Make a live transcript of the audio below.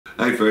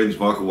Hey friends,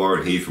 Michael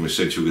Warren here from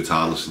Essential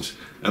Guitar Lessons,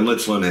 and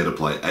let's learn how to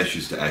play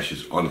Ashes to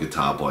Ashes on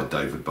guitar by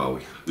David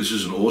Bowie. This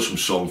is an awesome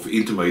song for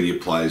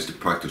intermediate players to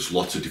practice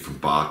lots of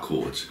different bar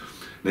chords.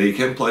 Now you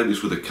can play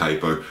this with a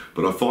capo,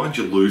 but I find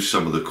you lose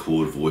some of the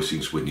chord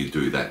voicings when you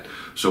do that,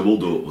 so we'll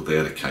do it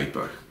without a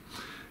capo.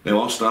 Now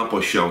I'll start by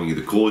showing you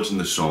the chords in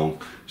the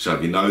song, so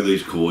if you know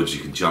these chords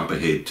you can jump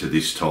ahead to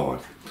this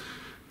time.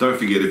 Don't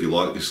forget, if you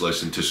like this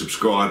lesson, to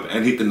subscribe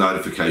and hit the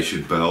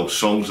notification bell.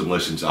 Songs and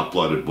lessons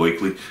uploaded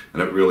weekly,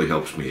 and it really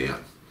helps me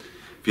out.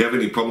 If you have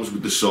any problems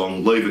with the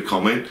song, leave a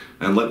comment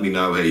and let me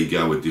know how you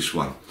go with this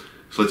one.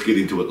 So let's get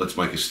into it. Let's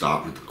make a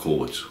start with the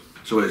chords.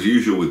 So as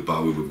usual with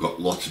Bowie, we've got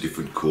lots of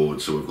different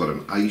chords. So we've got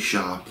an A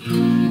sharp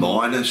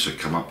minor, so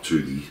come up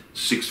to the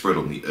 6th fret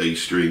on the E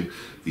string,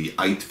 the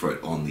 8th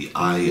fret on the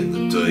A and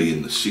the D,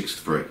 and the 6th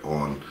fret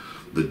on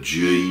the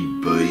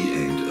G, B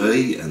and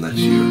E, and that's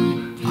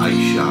your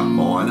A sharp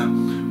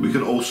minor. We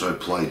can also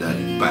play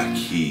that back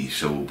here,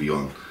 so we'll be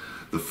on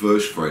the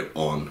 1st fret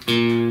on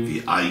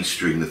the A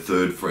string, the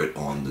 3rd fret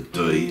on the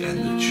D and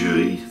the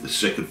G, the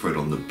 2nd fret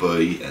on the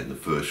B and the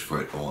 1st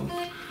fret on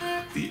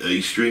the E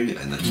string,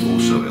 and that's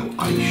also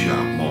our A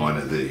sharp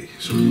minor there.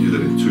 So we can do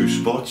that in 2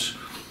 spots.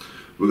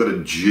 We've got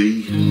a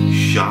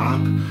G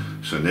sharp,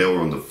 so now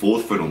we're on the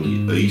 4th fret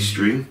on the E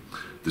string,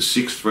 the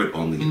 6th fret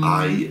on the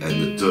A and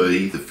the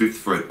D, the 5th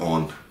fret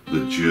on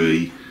the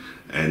G,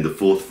 and the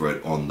 4th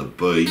fret on the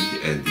B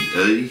and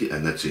the E,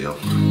 and that's our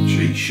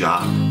G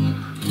sharp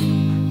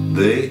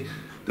there.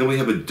 Then we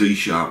have a D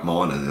sharp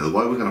minor. Now the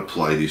way we're going to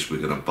play this,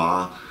 we're going to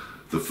bar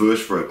the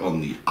 1st fret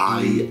on the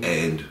A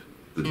and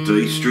the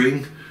D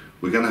string.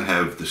 We're going to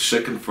have the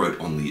 2nd fret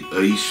on the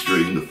E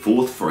string, the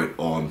 4th fret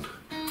on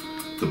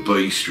the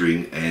B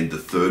string, and the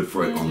 3rd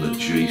fret on the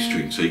G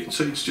string. So you can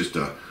see it's just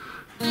a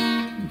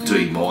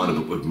D minor,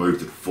 but we've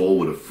moved it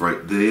forward a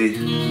fret there,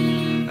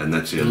 and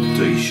that's our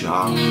D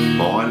sharp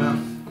minor.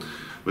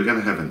 We're going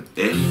to have an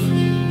F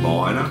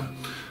minor,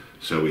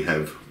 so we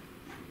have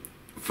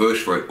 1st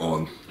fret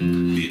on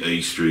the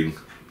E string,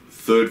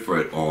 3rd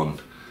fret on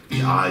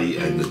the A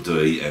and the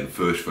D, and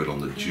 1st fret on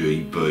the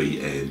G,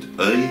 B and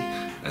E,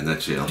 and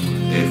that's our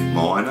F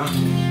minor.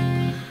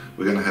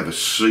 We're going to have a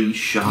C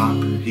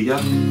sharp here,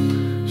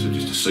 so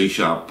just a C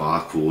sharp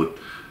bar chord.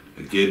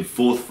 Again,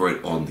 4th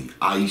fret on the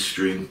A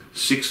string,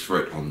 6th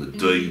fret on the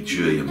D,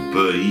 G and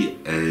B,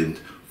 and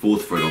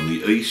 4th fret on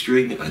the E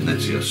string, and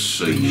that's our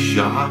C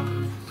sharp.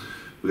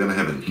 We're going to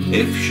have an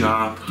F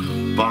sharp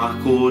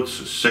bar chord,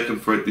 so 2nd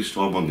fret this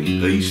time on the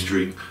E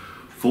string,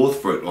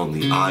 4th fret on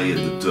the A and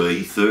the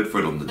D, 3rd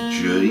fret on the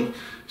G,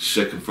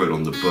 2nd fret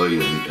on the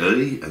B and the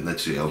E, and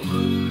that's our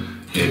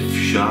F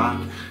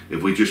sharp.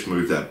 If we just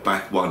move that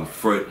back 1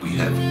 fret, we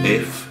have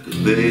F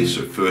there,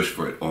 so 1st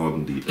fret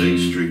on the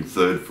E string,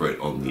 3rd fret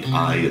on the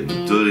A and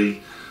the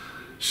D,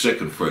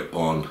 2nd fret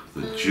on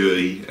the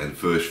G, and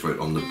 1st fret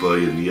on the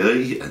B and the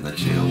E, and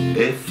that's our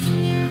F.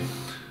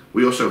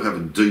 We also have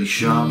a D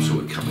sharp, so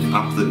we're coming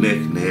up the neck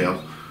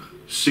now,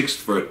 6th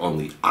fret on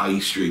the A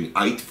string,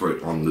 8th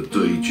fret on the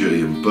D,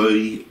 G and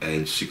B,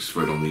 and 6th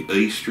fret on the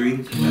E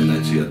string, and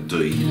that's our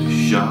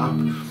D sharp.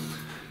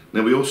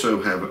 Now we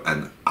also have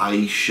an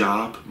A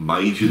sharp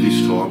major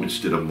this time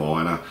instead of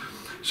minor,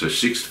 so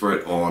 6th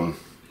fret on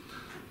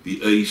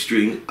the E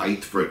string,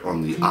 8th fret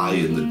on the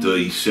A and the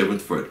D, 7th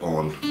fret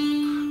on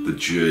the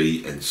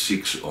G, and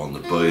 6 on the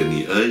B and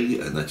the E,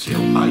 and that's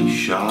our A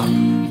sharp.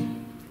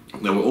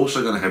 Now we're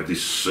also going to have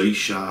this C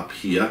sharp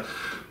here,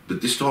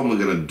 but this time we're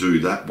going to do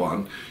that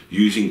one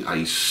using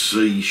a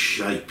C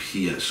shape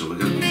here. So we're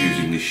going to be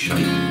using this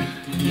shape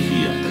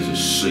here as a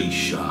C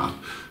sharp.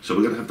 So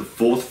we're going to have the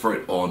 4th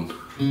fret on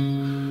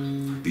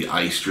the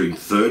A string,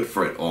 3rd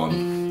fret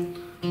on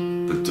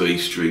the D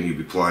string. You'll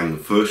be playing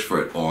the 1st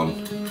fret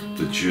on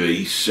the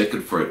G,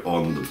 2nd fret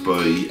on the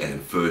B,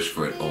 and 1st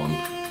fret on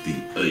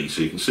the E.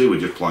 So you can see we're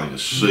just playing a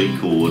C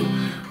chord.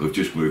 We've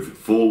just moved it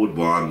forward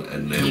 1,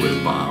 and now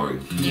we're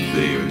barring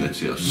there, and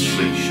that's our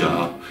C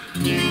sharp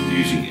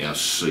using our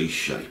C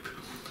shape.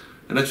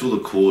 And that's all the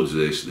chords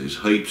there, so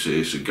there's heaps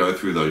there, so go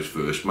through those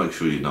first, make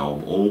sure you know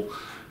them all,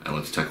 and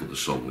let's tackle the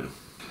song now.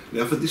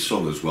 Now for this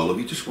song as well, if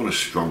you just want to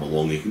strum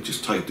along, you can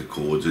just take the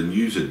chords and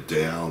use a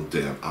down,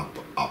 down, up,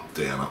 up,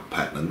 down, up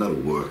pattern, and that'll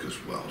work as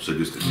well. So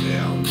just a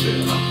down,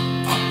 down,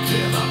 up,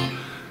 down, up.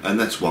 And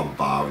that's 1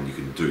 bar, and you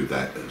can do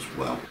that as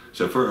well.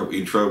 So for our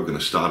intro, we're going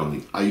to start on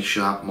the A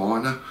sharp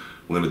minor.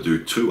 We're going to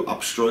do 2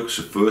 upstrokes.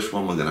 The first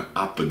one we're going to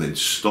up and then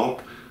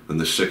stop, and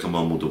the second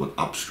one we'll do an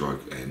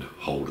upstroke and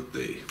hold it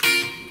there.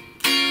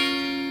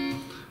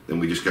 Then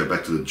we just go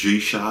back to the G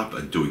sharp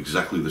and do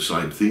exactly the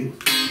same thing.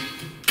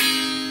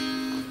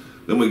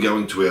 Then we're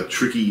going to our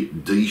tricky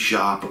D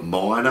sharp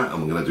minor,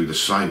 and we're going to do the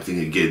same thing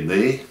again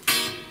there.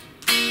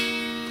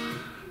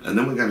 And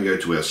then we're going to go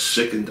to our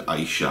 2nd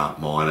A sharp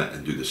minor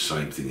and do the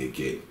same thing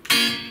again.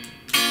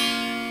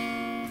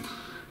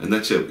 And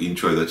that's our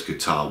intro, that's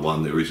guitar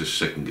 1. There is a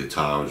 2nd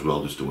guitar as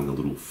well, just doing a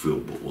little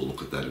fill, but we'll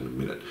look at that in a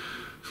minute.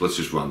 So let's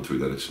just run through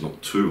that. It's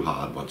not too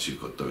hard once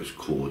you've got those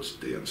chords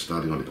down,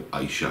 starting on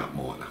our A sharp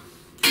minor.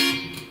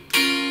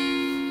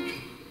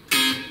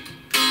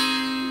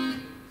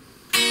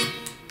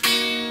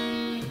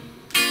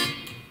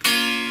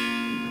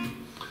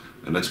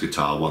 and that's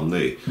guitar 1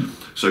 there.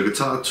 So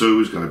guitar 2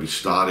 is going to be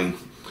starting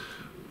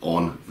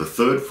on the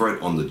 3rd fret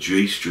on the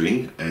G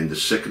string and the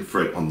 2nd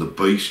fret on the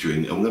B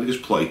string, and we're going to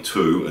just play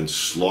 2 and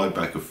slide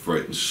back a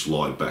fret and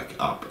slide back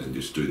up, and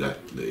just do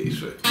that there.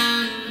 So,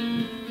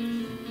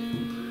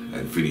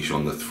 and finish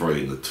on the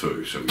 3 and the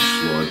 2. So we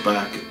slide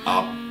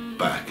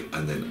back,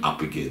 and then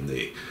up again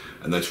there.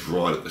 And that's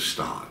right at the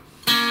start.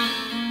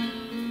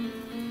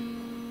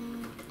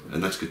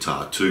 And that's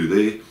guitar 2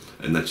 there,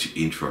 and that's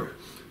the intro.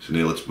 So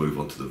now let's move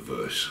on to the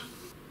verse.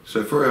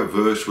 So for our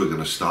verse, we're going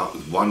to start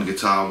with one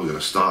guitar. We're going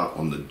to start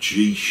on the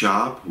G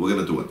sharp. We're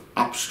going to do an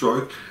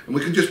upstroke, and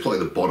we can just play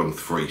the bottom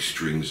 3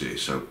 strings there.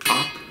 So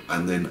up,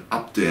 and then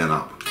up, down,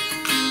 up.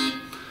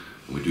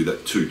 And we do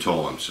that 2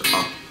 times. So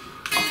up,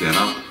 down,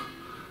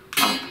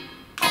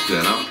 up,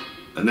 down, up.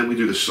 And then we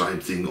do the same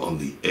thing on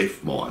the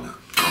F minor.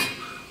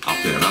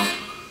 Up, down,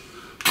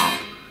 up,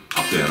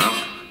 down,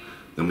 up.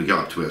 Then we go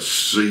up to our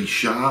C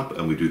sharp,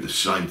 and we do the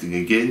same thing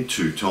again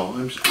 2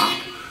 times.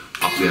 Up,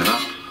 down,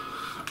 up,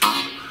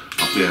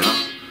 down,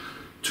 up.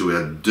 To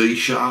our D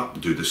sharp,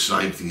 do the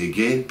same thing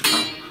again.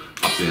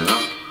 Up, down,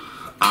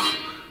 up,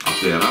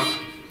 down, up.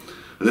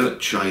 And then it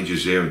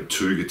changes there and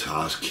 2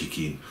 guitars kick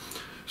in.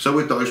 So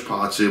with those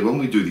parts there, when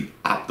we do the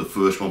up, the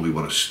first one, we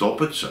want to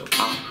stop it. So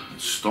up,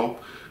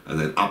 stop, and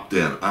then up,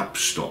 down, up,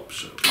 stop.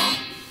 So up.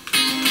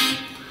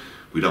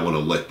 We don't want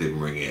to let them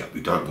ring out.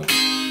 We don't want,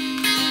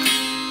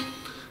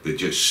 they're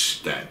just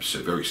stabs,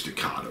 so very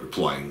staccato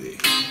playing there.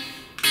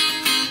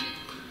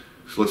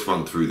 So let's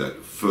run through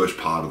that first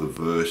part of the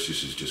verse.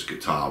 This is just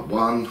guitar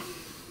 1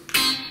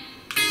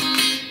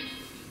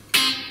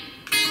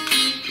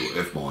 to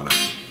F minor,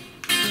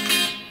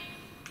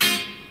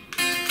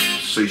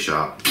 C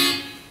sharp,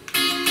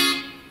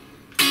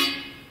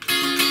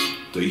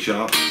 D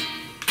sharp.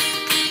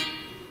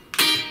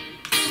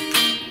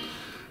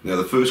 Now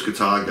the first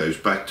guitar goes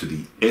back to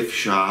the F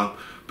sharp,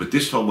 but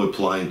this time we're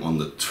playing on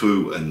the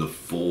 2 and the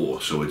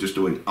 4. So we're just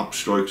doing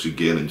upstrokes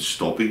again and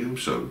stopping them.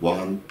 So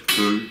 1,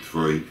 2,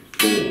 3,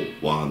 4,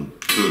 1,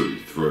 2,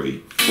 3,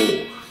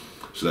 4.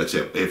 So that's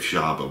our F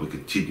sharp, and we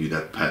continue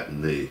that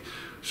pattern there.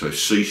 So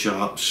C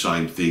sharp,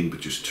 same thing,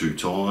 but just 2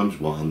 times.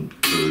 1,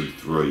 2,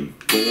 3,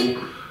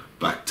 4.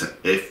 Back to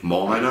F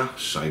minor,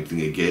 same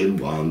thing again.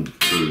 1,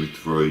 2,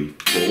 3,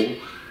 4.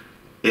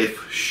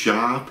 F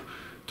sharp.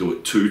 Do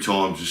it 2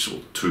 times, or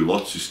 2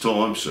 lots this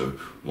time. So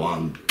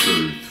 1,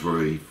 2,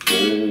 3,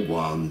 4,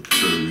 1,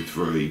 2,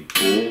 3,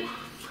 4.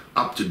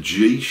 Up to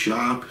G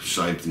sharp,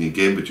 same thing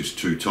again, but just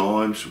 2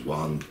 times.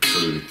 1,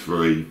 2,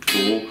 3,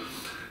 4.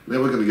 Now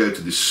we're going to go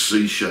to this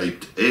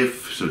C-shaped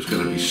F, so it's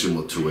going to be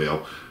similar to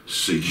our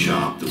C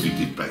sharp that we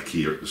did back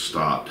here at the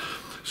start.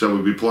 So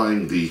we'll be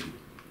playing the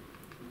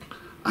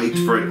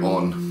 8th fret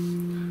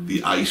on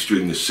the A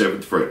string, the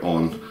 7th fret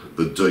on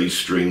the D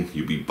string.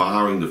 You'll be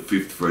barring the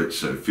 5th fret,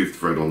 so 5th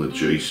fret on the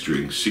G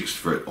string, 6th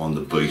fret on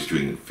the B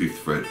string, and 5th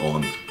fret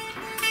on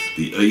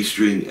the E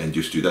string, and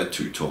just do that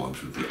 2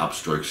 times with the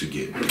upstrokes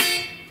again.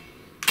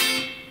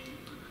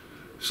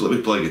 So let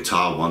me play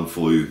guitar 1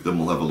 for you, then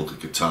we'll have a look at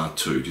guitar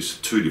 2,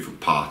 just 2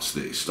 different parts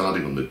there,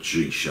 starting on the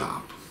G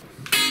sharp.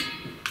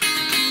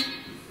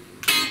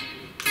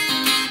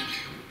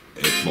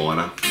 F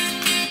minor,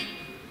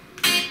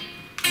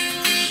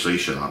 C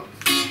sharp,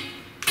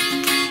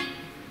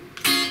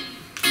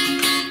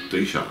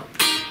 D sharp,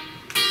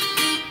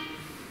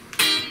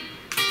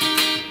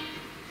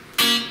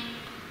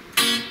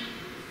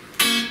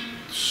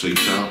 C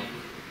sharp,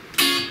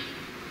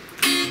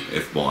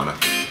 F minor,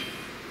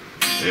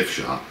 F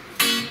sharp,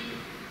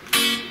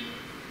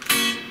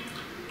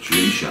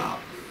 G sharp,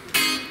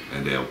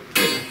 and our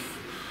F.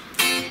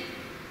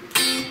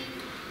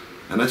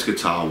 And that's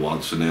guitar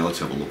 1, so now let's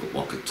have a look at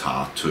what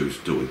guitar 2 is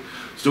doing.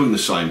 It's doing the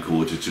same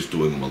chords, it's just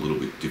doing them a little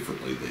bit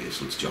differently there,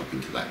 so let's jump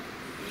into that.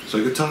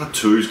 So guitar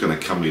 2 is going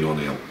to come in on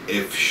our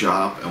F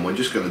sharp, and we're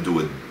just going to do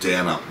a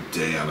down, up,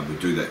 down, and we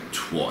do that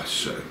twice.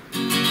 So,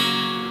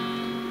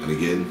 and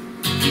again,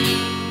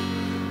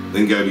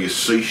 then go to your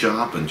C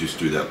sharp and just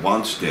do that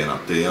once, down,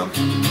 up, down.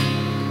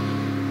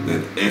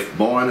 Then F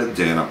minor,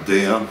 down, up,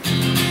 down.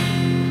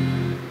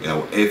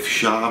 Our F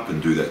sharp,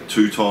 and do that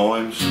 2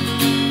 times.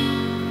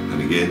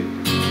 And again,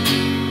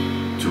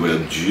 to our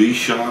G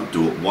sharp,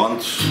 do it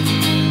once.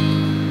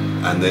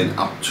 And then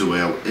up to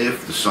our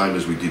F, the same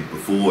as we did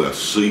before, our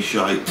C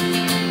shape.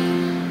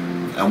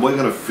 And we're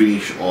going to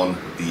finish on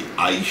the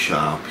A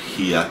sharp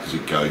here, because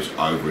it goes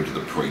over into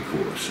the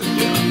pre-chorus. So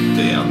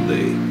down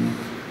there.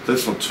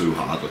 That's not too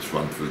hard, let's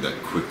run through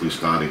that quickly,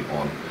 starting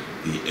on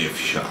the F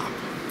sharp.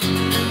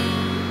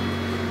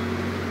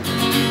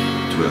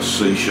 To our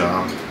C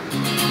sharp,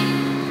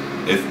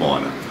 F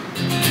minor,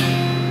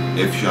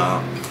 F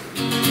sharp,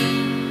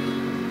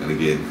 and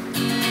again,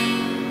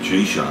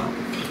 G sharp,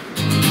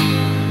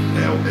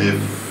 our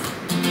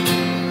F,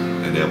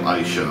 and our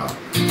A sharp.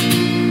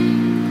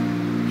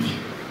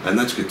 And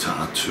that's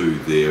guitar 2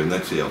 there, and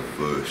that's our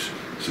verse.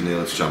 So now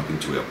let's jump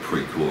into our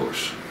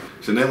pre-chorus.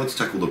 So now let's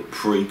tackle the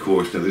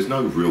pre-chorus. Now there's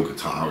no real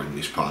guitar in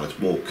this part, it's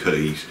more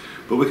keys,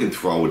 but we can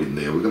throw it in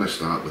there. We're going to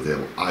start with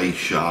our A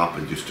sharp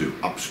and just do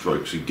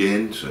upstrokes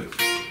again. So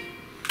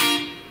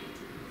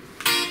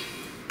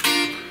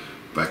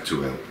back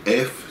to our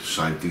F,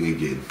 same thing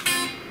again,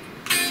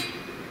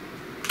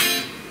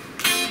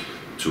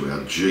 to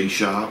our G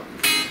sharp,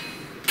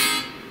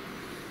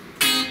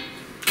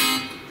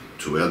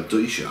 to our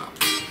D sharp.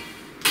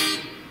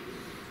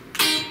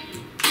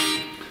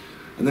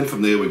 And then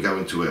from there we're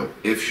going to our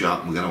F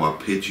sharp, and we're going to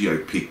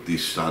arpeggio pick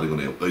this starting on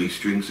our E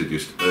string, so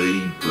just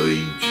E,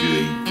 B,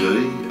 G, D,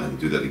 and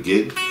do that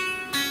again.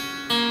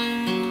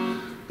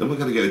 Then we're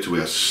going to go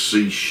to our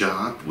C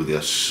sharp with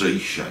our C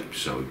shape,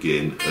 so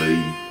again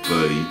E,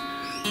 B,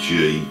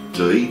 G,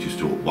 D, just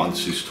do it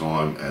once this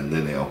time, and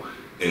then our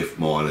F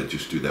minor,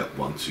 just do that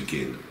once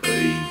again,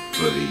 E,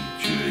 B,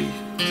 G,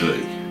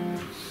 D.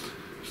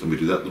 So let me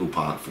do that little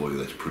part for you,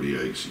 that's pretty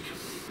easy.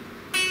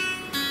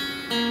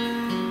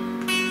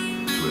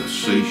 To our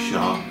C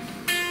sharp,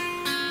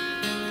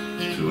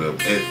 to our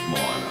F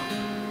minor.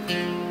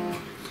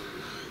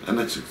 And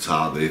that's the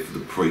guitar there for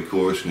the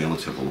pre-chorus. Now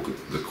let's have a look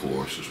at the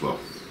chorus as well.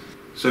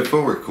 So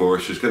for our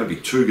chorus, there's going to be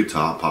two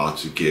guitar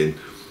parts again.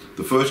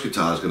 The first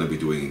guitar is going to be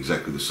doing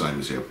exactly the same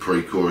as our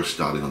pre-chorus,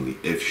 starting on the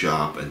F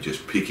sharp and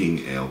just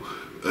picking our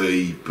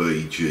E,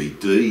 B, G,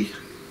 D.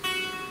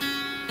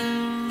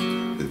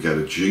 Then go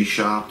to G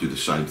sharp, do the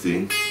same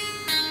thing.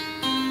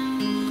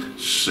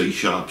 C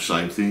sharp,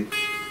 same thing.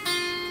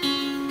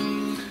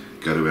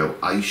 Go to our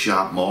A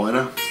sharp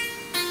minor,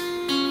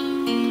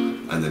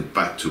 and then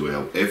back to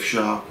our F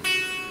sharp,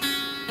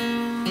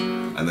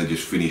 and then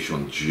just finish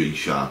on G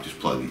sharp, just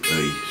play the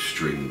E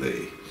string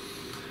there.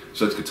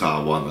 So that's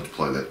guitar one, let's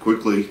play that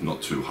quickly,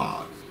 not too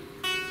hard.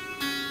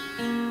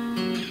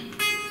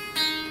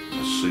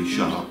 A C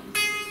sharp,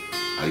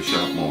 A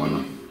sharp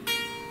minor,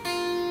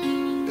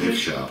 F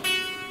sharp,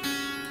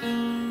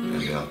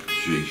 and our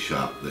G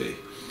sharp there.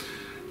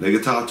 Now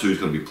guitar 2 is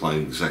going to be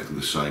playing exactly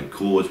the same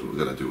chords, but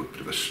we're going to do a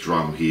bit of a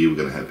strum here. We're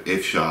going to have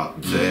F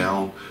sharp,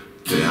 down,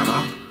 down,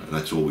 up, and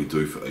that's all we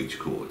do for each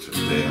chord. So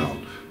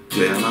down,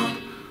 down, up,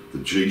 the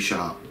G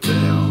sharp,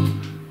 down,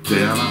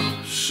 down,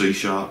 up, C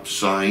sharp,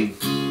 same,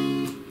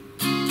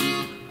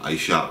 A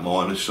sharp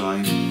minor,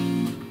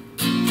 same,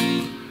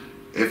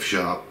 F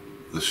sharp,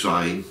 the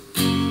same,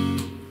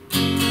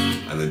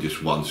 and then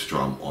just one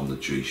strum on the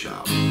G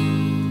sharp.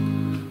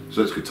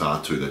 So that's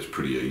guitar 2, that's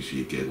pretty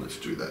easy again, let's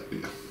do that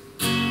now.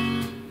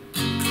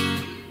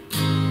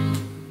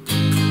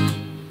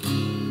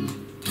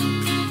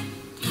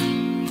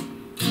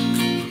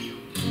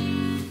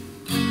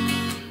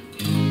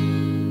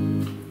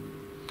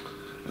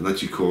 And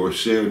that's your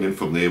chorus there, and then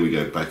from there we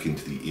go back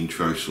into the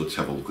intro, so let's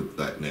have a look at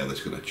that now.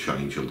 That's going to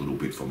change a little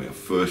bit from our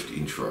first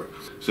intro.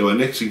 So our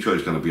next intro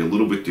is going to be a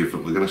little bit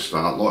different. We're going to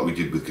start like we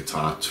did with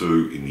guitar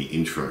 2 in the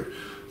intro.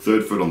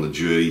 3rd fret on the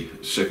G,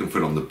 2nd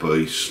fret on the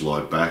B,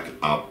 slide back,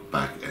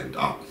 and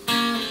up.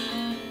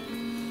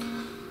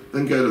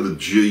 Then go to the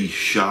G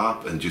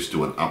sharp and just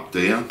do an up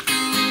down.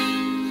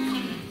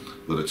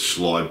 Let it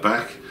slide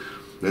back.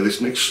 Now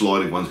this next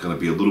sliding one's going to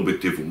be a little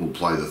bit different. We'll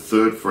play the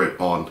 3rd fret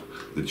on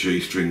the G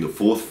string, the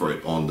 4th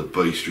fret on the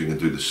B string, and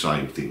do the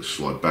same thing.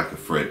 Slide back a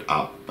fret,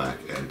 up, back,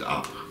 and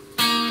up.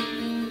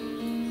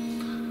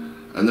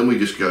 And then we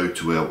just go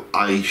to our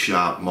A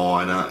sharp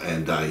minor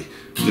and a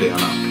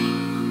down up.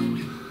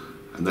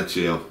 And that's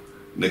our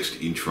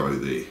next intro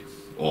there,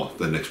 or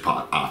the next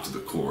part after the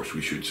chorus,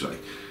 we should say.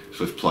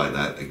 So let's play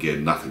that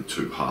again, nothing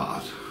too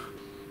hard.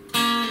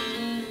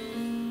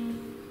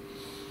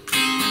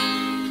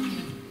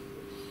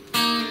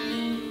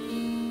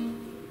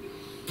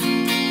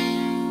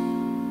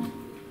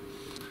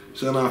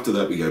 So then after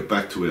that we go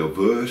back to our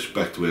verse,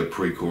 back to our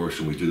pre-chorus,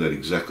 and we do that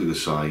exactly the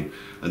same.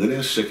 And then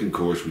our second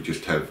chorus we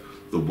just have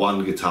the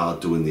one guitar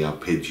doing the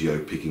arpeggio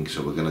picking,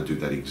 so we're going to do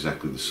that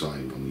exactly the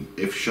same. On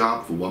the F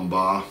sharp for one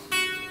bar,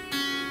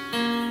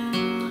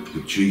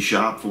 the G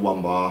sharp for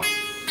one bar,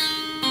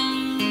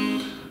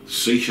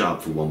 C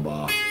sharp for one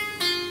bar,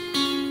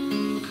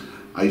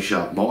 A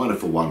sharp minor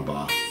for one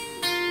bar,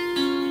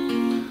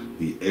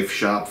 the F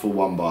sharp for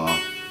one bar,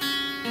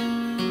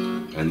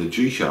 and the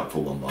G sharp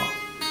for one bar.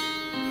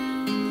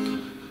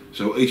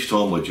 So each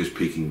time we're just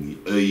picking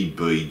the E,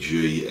 B,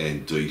 G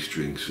and D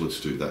strings. So let's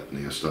do that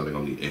now, starting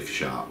on the F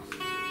sharp,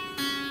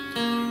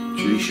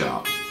 G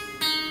sharp,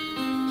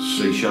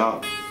 C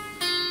sharp,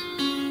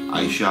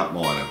 A sharp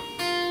minor,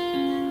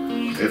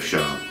 F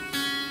sharp,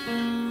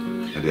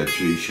 and our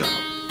G sharp.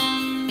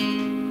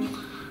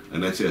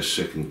 And that's our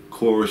second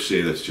chorus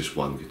there, that's just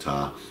one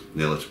guitar.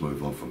 Now let's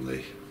move on from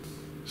there.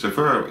 So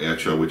for our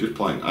outro, we're just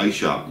playing A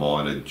sharp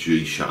minor,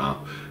 G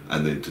sharp,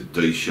 and then to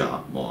D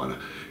sharp minor.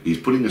 He's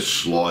putting a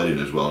slide in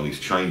as well, and he's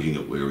changing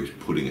it where he's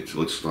putting it. So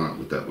let's start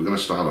with that. We're going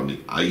to start on the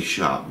A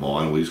sharp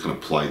minor. We're just going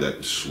to play that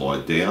and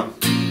slide down.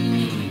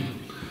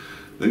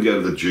 Then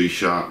go to the G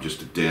sharp,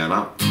 just a down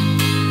up.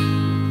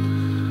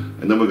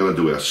 And then we're going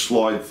to do our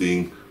slide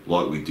thing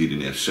like we did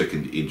in our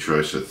second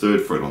intro. So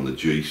 3rd fret on the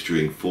G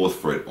string, 4th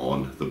fret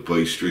on the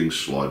B string,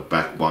 slide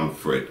back 1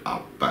 fret,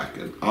 up, back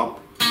and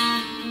up.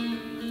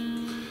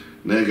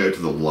 Now go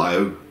to the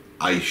low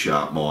A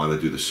sharp minor,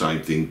 do the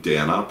same thing,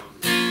 down, up.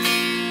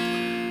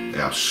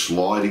 Our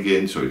slide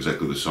again, so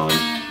exactly the same.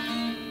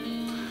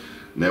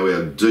 Now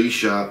our D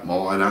sharp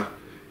minor,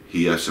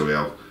 here, so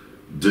our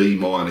D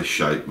minor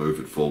shape, move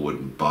it forward,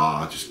 and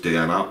bar, just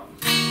down up.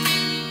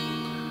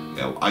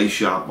 Our A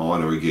sharp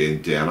minor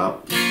again, down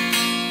up.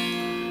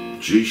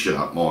 G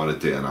sharp minor,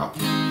 down up.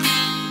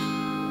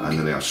 And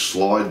then our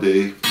slide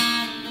there,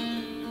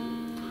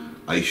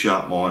 A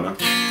sharp minor,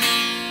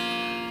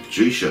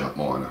 G sharp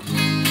minor,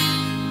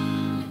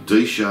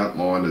 D sharp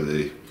minor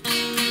there,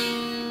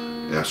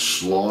 our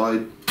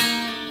slide,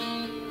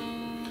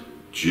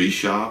 G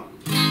sharp,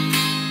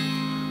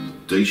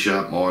 D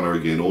sharp minor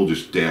again, all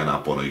just down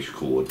up on each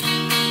chord.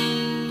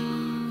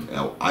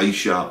 Our A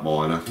sharp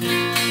minor,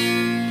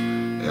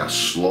 our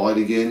slide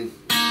again,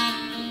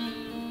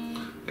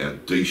 our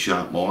D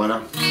sharp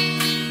minor,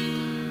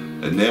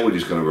 and now we're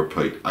just going to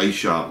repeat A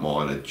sharp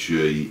minor,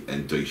 G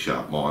and D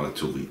sharp minor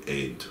till the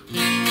end.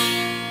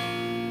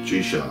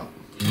 G sharp,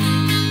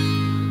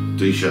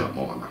 D sharp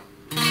minor,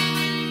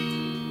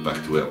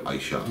 back to our A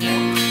sharp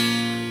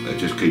minor. It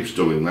just keeps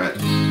doing that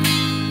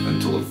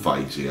until it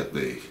fades out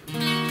there.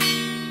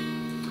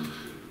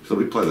 So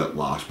let me play that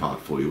last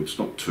part for you. It's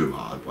not too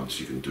hard once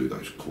you can do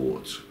those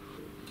chords.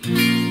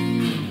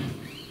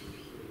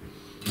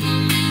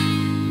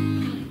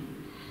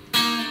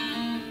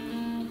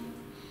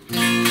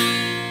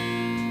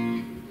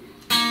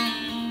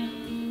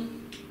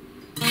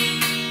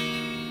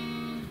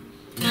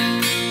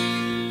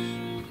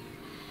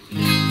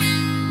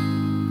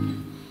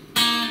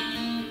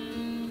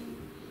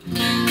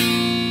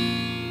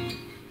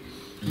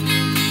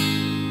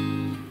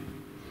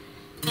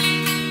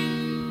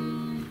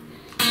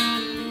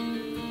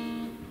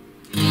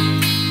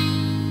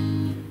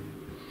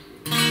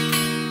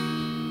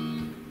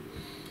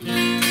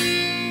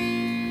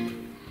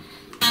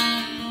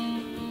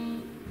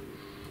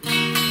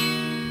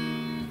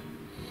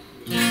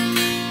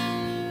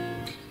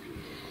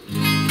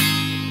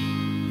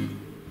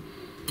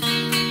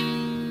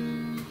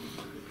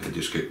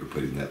 Just keep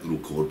repeating that little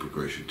chord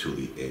progression till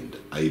the end.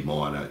 A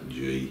minor,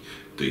 G,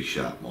 D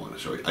sharp minor,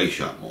 sorry, A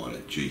sharp minor,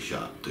 G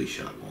sharp, D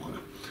sharp minor.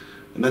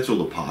 And that's all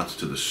the parts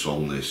to the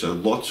song there. So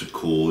lots of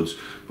chords,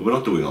 but we're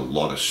not doing a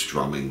lot of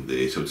strumming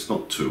there, so it's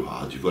not too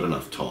hard. You've got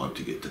enough time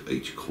to get to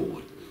each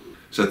chord.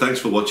 So thanks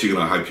for watching, and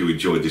I hope you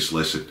enjoyed this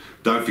lesson.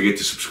 Don't forget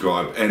to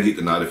subscribe and hit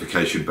the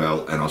notification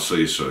bell, and I'll see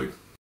you soon.